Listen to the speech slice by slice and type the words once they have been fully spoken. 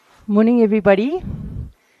Morning, everybody.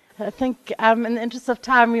 I think in the interest of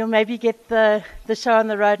time, we'll maybe get the show on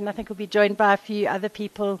the road, and I think we'll be joined by a few other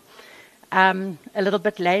people a little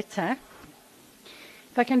bit later.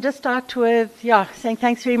 If I can just start with, saying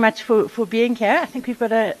thanks very much for being here. I think we've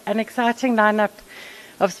got an exciting lineup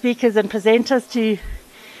of speakers and presenters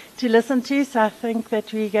to listen to, so I think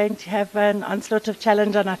that we're going to have an onslaught of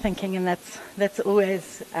challenge on our thinking, and that's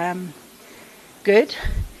always good.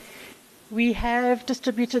 We have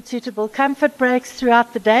distributed suitable comfort breaks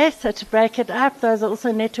throughout the day, so to break it up, those are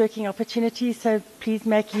also networking opportunities, so please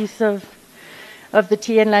make use of the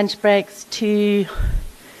tea and lunch breaks to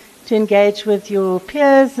engage with your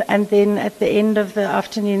peers, and then at the end of the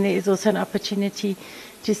afternoon there is also an opportunity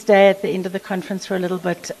to stay at the end of the conference for a little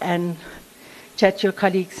bit and chat to your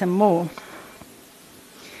colleagues some more.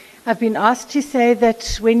 I've been asked to say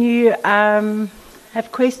that when you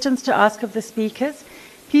have questions to ask of the speakers,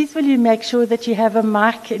 please will you make sure that you have a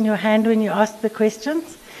mic in your hand when you ask the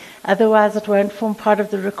questions, otherwise it won't form part of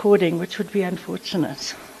the recording, which would be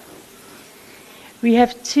unfortunate. We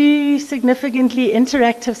have two significantly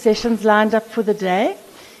interactive sessions lined up for the day.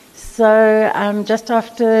 So just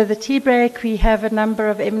after the tea break, we have a number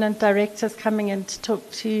of eminent directors coming in to talk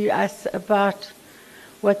to us about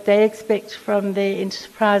what they expect from their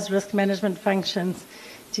enterprise risk management functions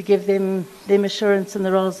to give them assurance in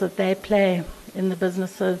the roles that they play in the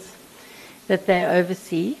businesses that they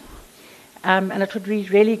oversee. And it would be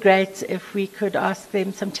really great if we could ask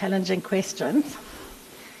them some challenging questions.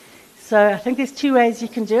 So I think there's two ways you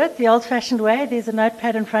can do it. The old-fashioned way, there's a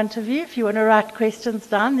notepad in front of you. If you want to write questions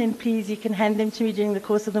down, then please you can hand them to me during the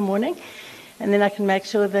course of the morning, and then I can make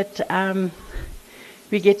sure that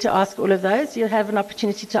we get to ask all of those. You'll have an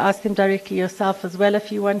opportunity to ask them directly yourself as well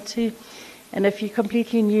if you want to. And if you're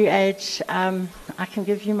completely new age, I can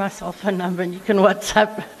give you my cell phone number and you can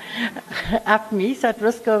WhatsApp up me. So at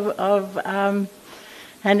risk of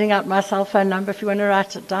handing out my cell phone number, if you want to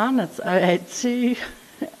write it down, it's 082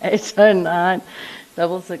 809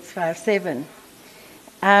 6657.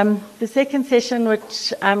 The second session,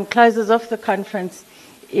 which closes off the conference,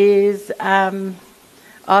 is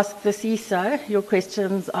Ask the CISO, your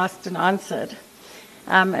questions asked and answered.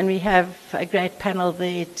 And we have a great panel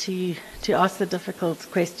there to ask the difficult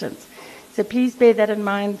questions. So please bear that in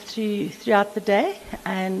mind throughout the day,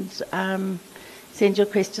 and send your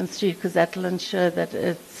questions through, because that will ensure that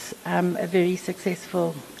it's a very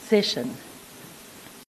successful session.